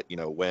implies that, you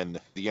know, when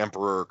the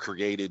Emperor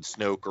created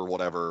Snoke or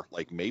whatever,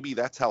 like, maybe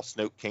that's how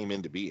Snoke came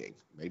into being.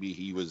 Maybe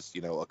he was,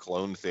 you know, a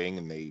clone thing,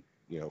 and they,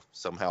 you know,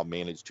 somehow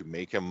managed to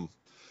make him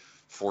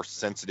force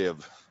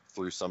sensitive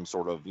through some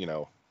sort of, you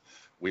know,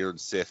 weird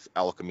Sith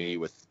alchemy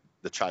with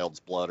the child's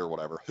blood or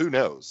whatever. Who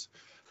knows?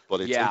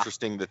 But it's Yeah.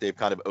 interesting that they've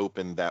kind of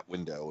opened that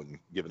window and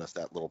given us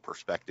that little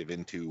perspective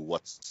into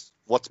what's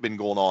been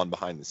going on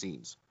behind the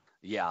scenes.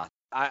 Yeah.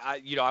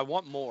 I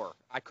want more.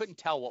 I couldn't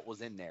tell what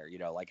was in there, you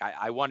know, like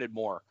I wanted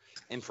more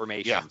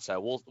information. Yeah.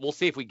 So we'll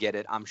see if we get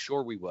it. I'm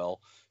sure we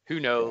will. Who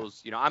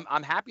knows? You know,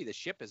 I'm happy the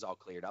ship is all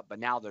cleared up, but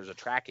now there's a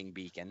tracking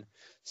beacon.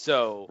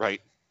 So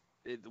Right.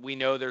 we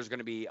know there's going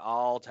to be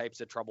all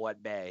types of trouble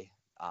at bay.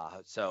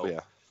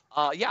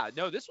 Oh, yeah.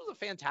 This was a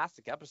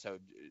fantastic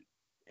episode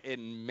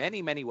in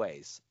many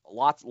ways.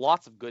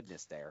 Lots of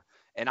goodness there.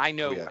 And I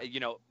know, Oh, yeah. you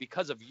know,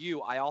 because of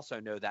you, I also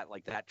know that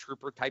like that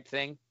trooper type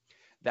thing,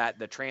 that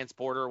the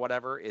transporter or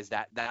whatever is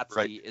that's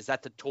Right. is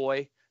that the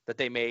toy that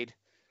they made,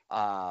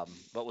 but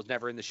was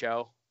never in the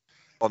show?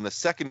 On the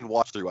second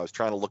watch through, I was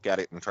trying to look at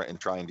it and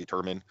try and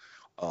determine.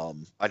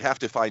 I'd have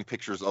to find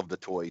pictures of the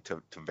toy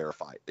to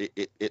verify.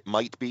 It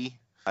might be.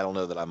 I don't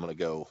know that I'm going to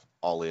go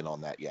all in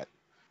on that yet.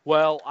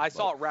 Well, I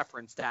saw it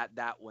referenced that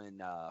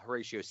when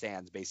Horatio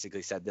Sands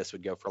basically said this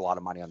would go for a lot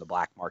of money on the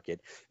black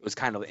market. It was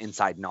kind of an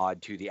inside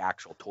nod to the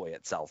actual toy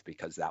itself,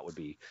 because that would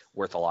be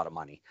worth a lot of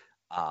money.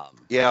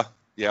 Yeah.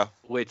 Yeah.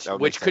 which That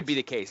would make could be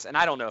sense. the case, and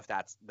I don't know if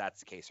that's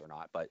the case or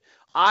not. But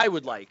I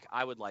would like,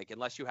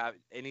 unless you have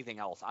anything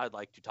else, I would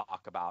like to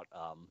talk about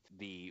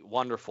the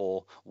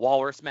wonderful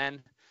walrus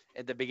men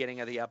at the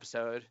beginning of the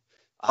episode.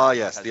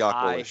 Yes, the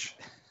Aqualish.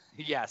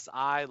 Yes,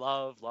 I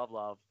love,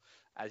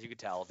 as you could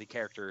tell, the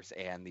characters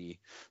and the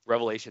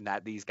revelation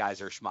that these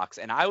guys are schmucks.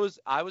 And I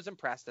was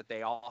impressed that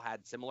they all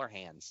had similar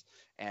hands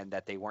and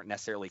that they weren't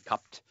necessarily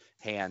cupped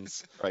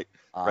hands Right.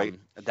 Right.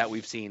 that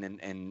we've seen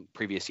in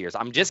previous years.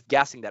 I'm just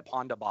guessing that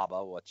Ponda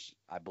Baba, which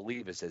I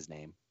believe is his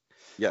name,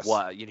 Yes.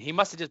 he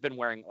must have just been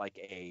wearing like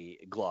a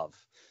glove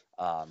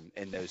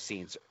in those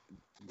scenes,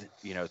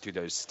 through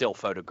those still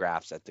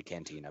photographs at the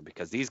cantina,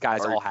 because these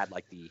guys all had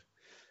like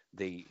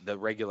the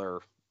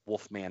regular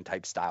Wolfman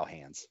type style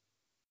hands.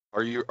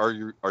 Are you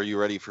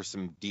ready for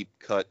some deep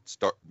cut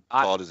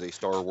thought as a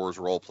Star Wars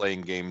role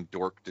playing game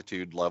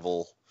dorkitude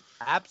level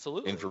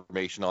Absolutely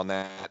information on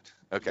that?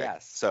 Okay.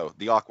 Yes. So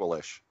the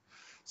Aqualish.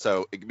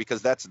 So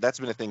because that's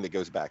been a thing that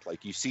goes back.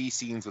 Like you see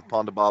scenes with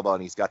Ponda Baba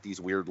and he's got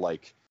these weird,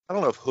 like, I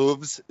don't know if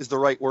hooves is the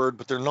right word,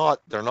 but they're not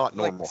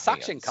normal like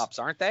suction hands. cups,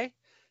 aren't they?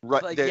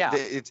 Right. Like,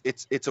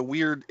 It's a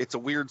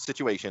weird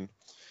situation.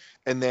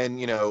 And then,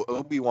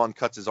 Obi-Wan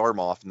cuts his arm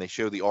off and they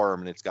show the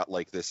arm and it's got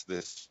like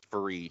this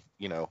furry,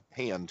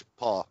 hand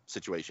paw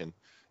situation.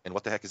 And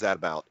what the heck is that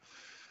about?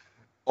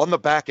 On the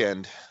back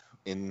end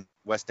in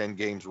West End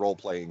Games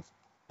role-playing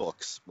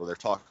books where they're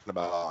talking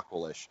about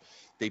Aqualish,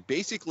 they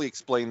basically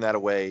explain that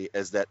away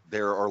as that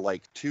there are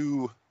like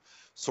two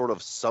sort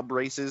of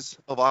sub-races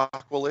of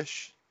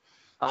Aqualish.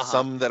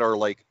 Some that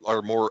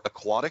are more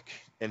aquatic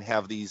and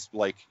have these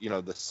like,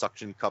 the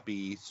suction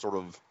cuppy sort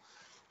of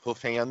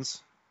hoof hands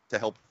to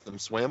help them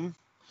swim.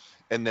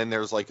 And then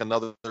there's like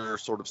another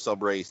sort of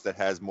sub-race that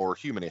has more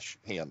humanish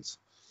hands.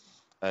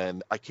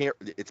 And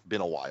it's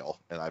been a while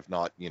and I've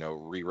not,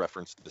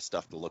 re-referenced the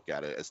stuff to look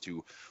at it as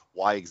to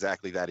why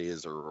exactly that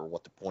is or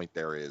what the point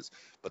there is.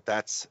 But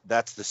that's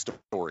the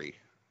story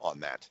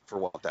on that, for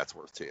what that's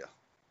worth to you.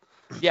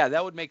 Yeah,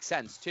 that would make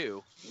sense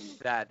too,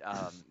 that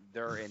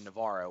they're in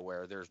Navarro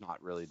where there's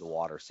not really the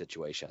water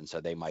situation.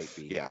 So they might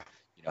be,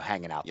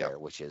 hanging out there,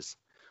 which is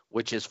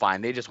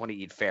fine. They just want to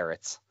eat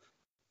ferrets.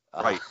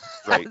 Right.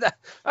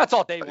 That's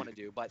all they want to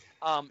do. But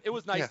it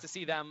was nice to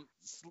see them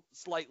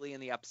slightly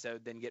in the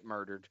episode, then get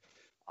murdered,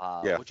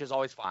 which is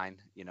always fine.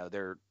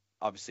 They're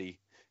obviously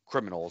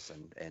criminals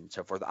and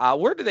so forth.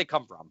 Where do they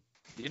come from?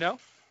 Do you know?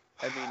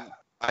 I mean,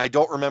 I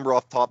don't remember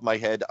off the top of my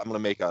head. I'm going to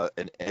make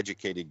an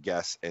educated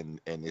guess, and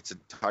it's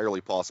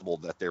entirely possible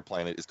that their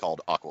planet is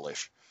called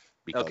Aqualish.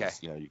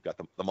 Because, you've got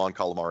the Mon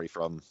Calamari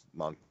from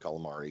Mon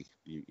Calamari,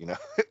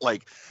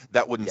 like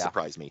that wouldn't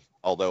surprise me.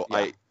 Although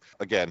I'm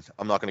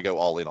not going to go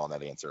all in on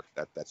that answer.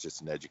 That's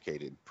just an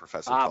educated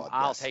Professor Todd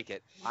I'll guess. take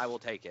it. I will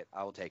take it.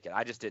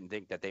 I just didn't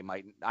think that they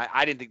might.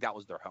 I didn't think that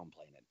was their home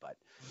planet, but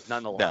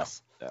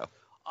nonetheless. No.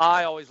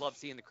 I always love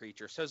seeing the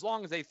creatures. So as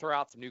long as they throw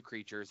out some new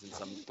creatures and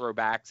some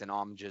throwbacks and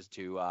homages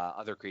to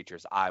other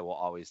creatures, I will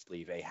always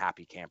leave a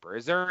happy camper.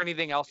 Is there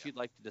anything else you'd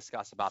like to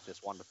discuss about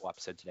this wonderful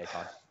episode today,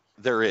 Todd?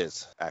 There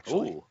is,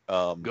 actually.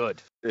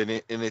 Good. And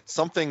it's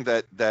something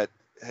that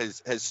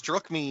has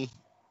struck me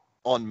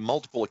on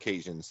multiple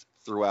occasions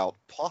throughout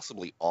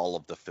possibly all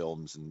of the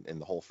films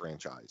and the whole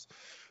franchise,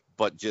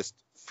 but just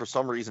for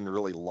some reason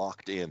really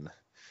locked in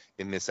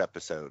this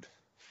episode.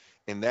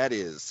 And that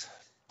is,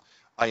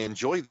 I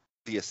enjoy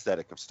the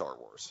aesthetic of Star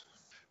Wars.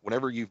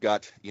 Whenever you've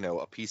got,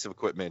 a piece of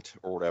equipment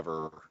or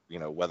whatever,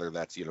 whether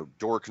that's,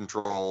 door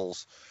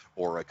controls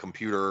or a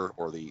computer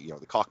or the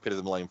cockpit of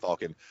the Millennium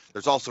Falcon,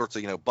 there's all sorts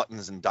of,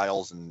 buttons and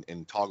dials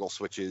and toggle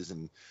switches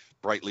and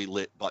brightly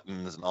lit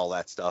buttons and all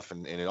that stuff.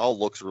 And it all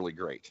looks really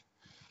great.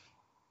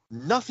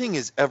 Nothing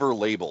is ever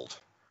labeled.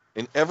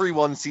 And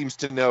everyone seems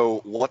to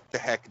know what the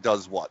heck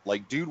does what.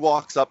 Like, dude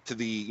walks up to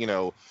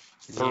the,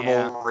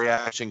 thermal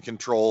reaction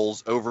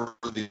controls over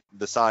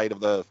the side of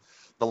the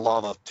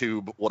lava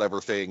tube, whatever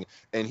thing.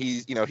 And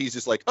he's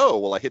just like, oh,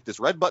 well, I hit this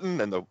red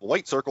button and the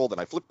white circle, then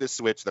I flip this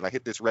switch, then I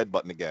hit this red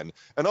button again.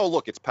 And oh,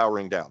 look, it's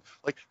powering down.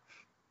 Like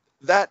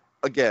that,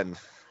 again,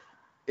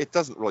 it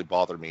doesn't really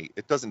bother me.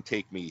 It doesn't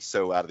take me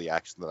so out of the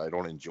action that I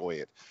don't enjoy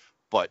it.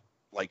 But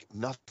like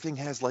nothing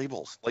has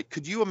labels. Like,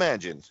 could you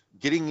imagine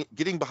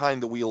getting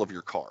behind the wheel of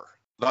your car?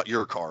 Not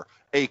your car,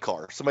 a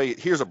car. Somebody,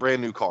 here's a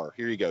brand new car.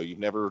 Here you go. You've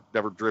never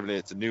driven it.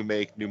 It's a new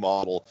make, new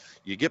model.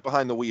 You get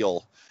behind the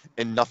wheel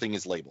and nothing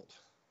is labeled.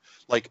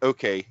 Like,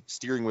 okay,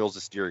 steering wheel's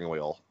a steering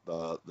wheel.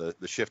 The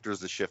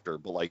shifter's the shifter.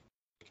 But like,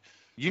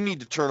 you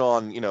need to turn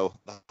on, the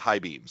high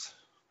beams.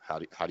 How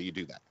do you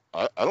do that?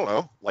 I don't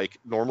know. Like,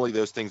 normally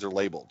those things are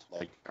labeled.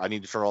 Like, I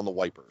need to turn on the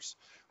wipers.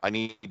 I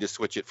need to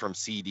switch it from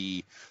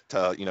CD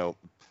to,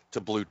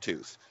 to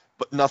Bluetooth.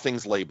 But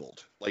nothing's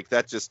labeled. Like,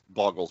 that just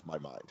boggles my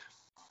mind.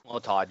 Well,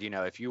 Todd,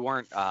 if you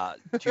weren't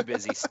too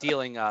busy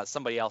stealing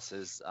somebody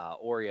else's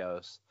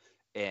Oreos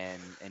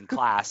in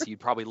class, you'd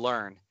probably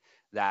learn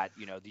that,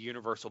 the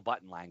universal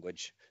button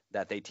language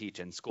that they teach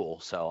in school.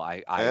 So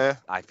I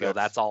feel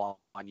that's all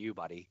on you,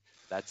 buddy.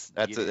 That's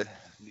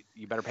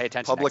you better pay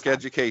attention. Public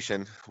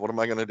education. What am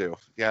I going to do?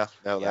 Yeah,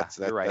 no, Yeah, that's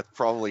right. That's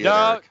probably No,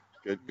 it, Eric.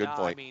 Good No,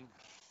 point. I mean,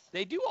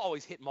 they do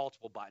always hit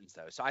multiple buttons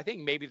though, so I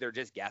think maybe they're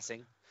just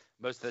guessing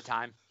most of the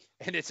time.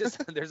 And it's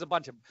just there's a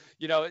bunch of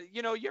you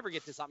ever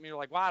get to something you're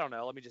like, well, I don't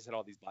know, let me just hit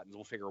all these buttons.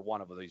 We'll figure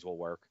one of these will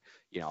work.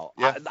 Yeah.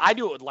 I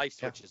do it with light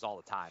switches all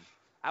the time.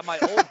 At my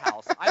old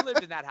house, I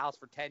lived in that house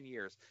for 10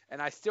 years,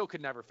 and I still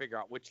could never figure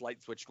out which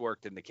light switch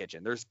worked in the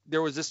kitchen.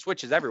 There was just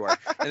switches everywhere,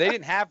 and they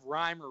didn't have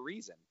rhyme or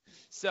reason.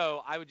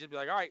 So I would just be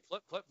like, all right,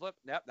 flip, flip, flip.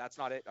 Nope, that's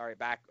not it. All right,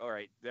 back. All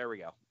right, there we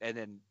go. And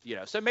then,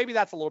 so maybe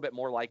that's a little bit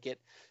more like it.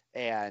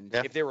 And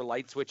if they were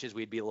light switches,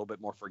 we'd be a little bit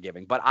more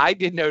forgiving. But I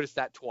did notice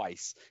that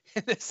twice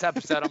in this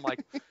episode. I'm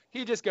like,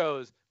 he just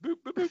goes, boop,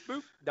 boop, boop,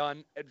 boop,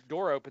 done.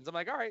 Door opens. I'm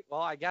like, all right,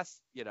 well, I guess,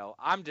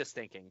 I'm just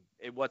thinking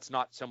what's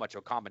not so much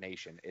a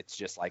combination. It's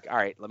just like, all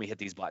right, let me hit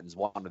these buttons.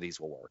 One of these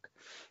will work.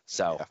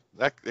 So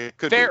it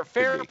could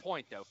fair be.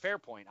 point, though. Fair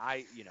point.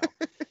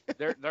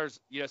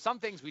 There's, some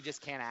things we just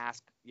can't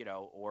ask,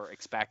 or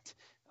expect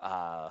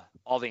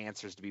all the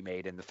answers to be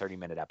made in the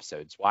 30-minute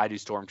episodes. Why do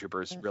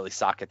stormtroopers really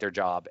suck at their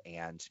job?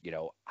 And,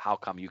 how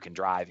come you can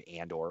drive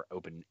and or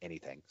open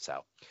anything?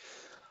 So,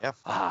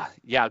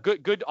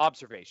 good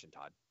observation,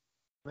 Todd.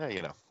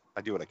 Yeah,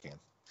 I do what I can.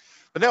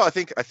 But no, I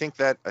think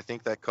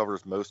that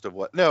covers most of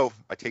what. No,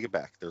 I take it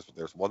back.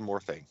 There's one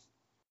more thing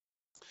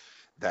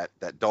that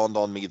dawned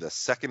on me the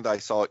second I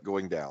saw it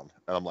going down,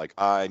 and I'm like,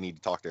 I need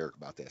to talk to Eric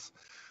about this.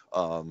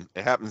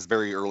 It happens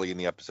very early in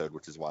the episode,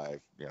 which is why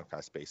I've kind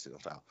of spaced it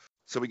out.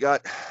 So we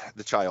got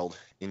the child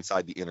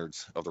inside the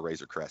innards of the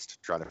Razor Crest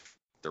trying to fit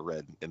the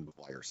red in the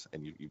wires,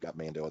 and you've got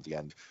Mando at the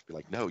end be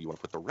like, no, you want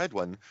to put the red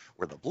one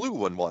where the blue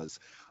one was.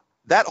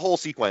 That whole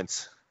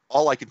sequence,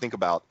 all I could think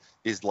about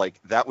is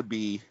like that would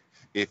be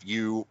if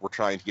you were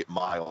trying to get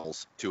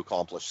Miles to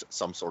accomplish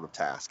some sort of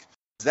task.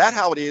 Is that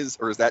how it is,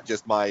 or is that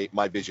just my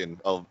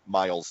vision of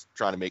Miles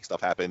trying to make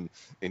stuff happen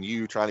and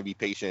you trying to be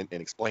patient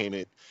and explain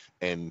it,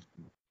 and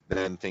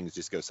then things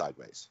just go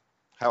sideways?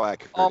 How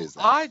accurate is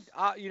that?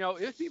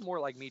 It'd be more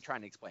like me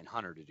trying to explain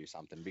Hunter to do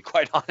something, to be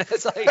quite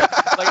honest.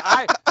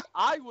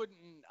 I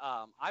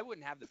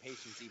wouldn't have the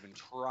patience to even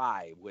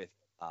try with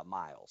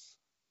Miles.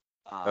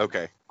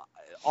 Okay.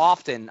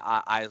 Often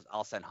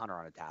I'll send Hunter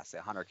on a task. Say,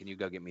 Hunter, can you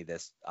go get me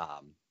this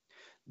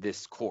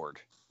cord?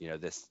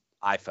 This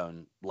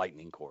iPhone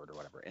Lightning cord or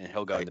whatever, and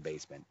he'll go in the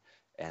basement.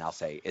 And I'll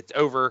say it's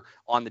over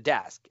on the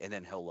desk, and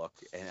then he'll look,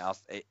 and I'll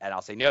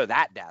say no,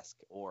 that desk,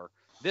 or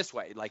this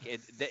way.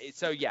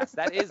 So yes,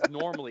 that is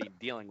normally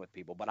dealing with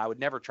people, but I would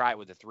never try it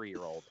with a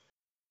 3-year-old.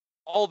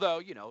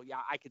 Although,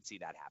 I could see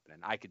that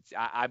happening.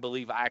 I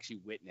believe I actually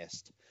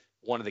witnessed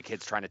one of the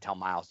kids trying to tell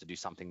Miles to do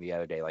something the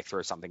other day, like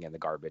throw something in the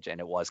garbage, and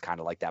it was kind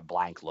of like that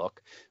blank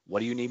look. What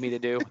do you need me to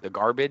do? The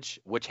garbage?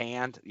 Which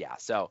hand? Yeah,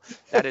 so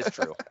that is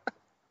true.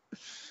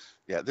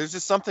 Yeah, there's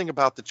just something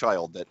about the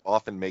child that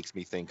often makes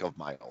me think of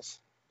Miles.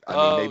 I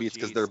mean, maybe it's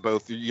because they're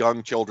both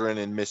young children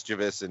and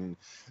mischievous, and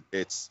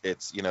it's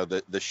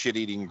the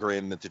shit-eating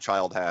grin that the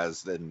child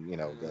has, and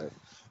the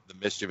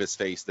mischievous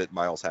face that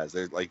Miles has.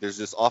 There's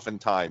just often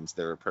times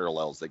there are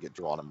parallels that get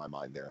drawn in my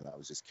mind there, and I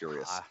was just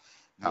curious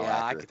how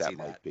accurate that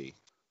might be.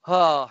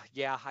 Oh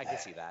yeah, I can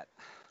see that.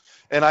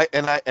 And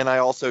I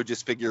also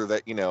just figure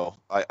that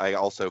I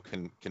also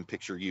can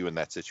picture you in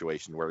that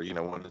situation where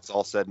when it's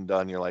all said and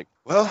done, you're like,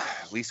 well,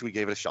 at least we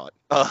gave it a shot,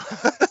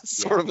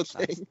 sort of a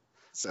thing.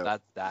 So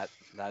that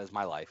is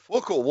my life.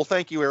 Well, cool. Well,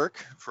 thank you, Eric,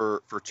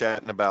 for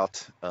chatting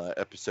about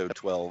episode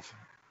 12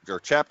 or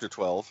chapter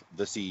 12,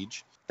 The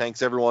Siege.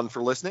 Thanks everyone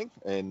for listening,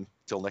 and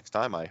till next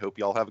time, I hope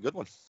y'all have a good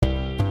one.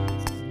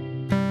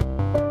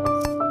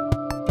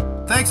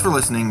 Thanks for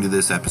listening to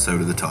this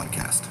episode of the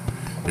Toddcast.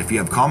 If you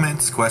have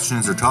comments,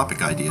 questions, or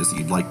topic ideas that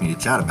you'd like me to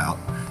chat about,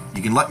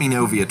 you can let me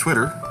know via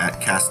Twitter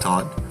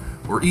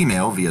 @CastTodd or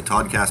email via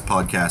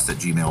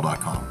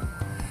toddcastpodcast@gmail.com.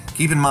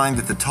 Keep in mind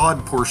that the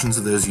Todd portions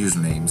of those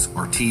usernames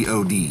are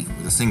TOD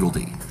with a single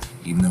D,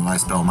 even though I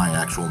spell my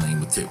actual name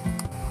with 2.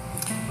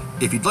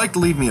 If you'd like to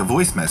leave me a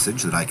voice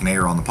message that I can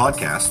air on the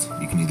podcast,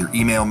 you can either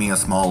email me a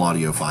small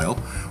audio file,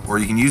 or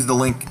you can use the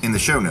link in the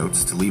show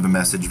notes to leave a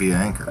message via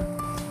Anchor.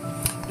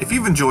 If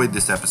you've enjoyed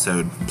this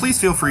episode, please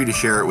feel free to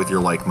share it with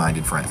your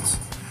like-minded friends.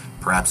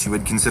 Perhaps you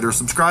would consider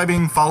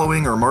subscribing,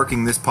 following, or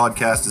marking this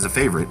podcast as a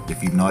favorite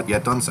if you've not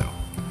yet done so.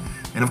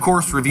 And of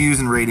course, reviews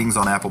and ratings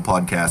on Apple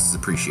Podcasts is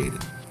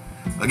appreciated.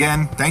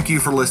 Again, thank you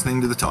for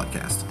listening to the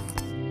Toddcast.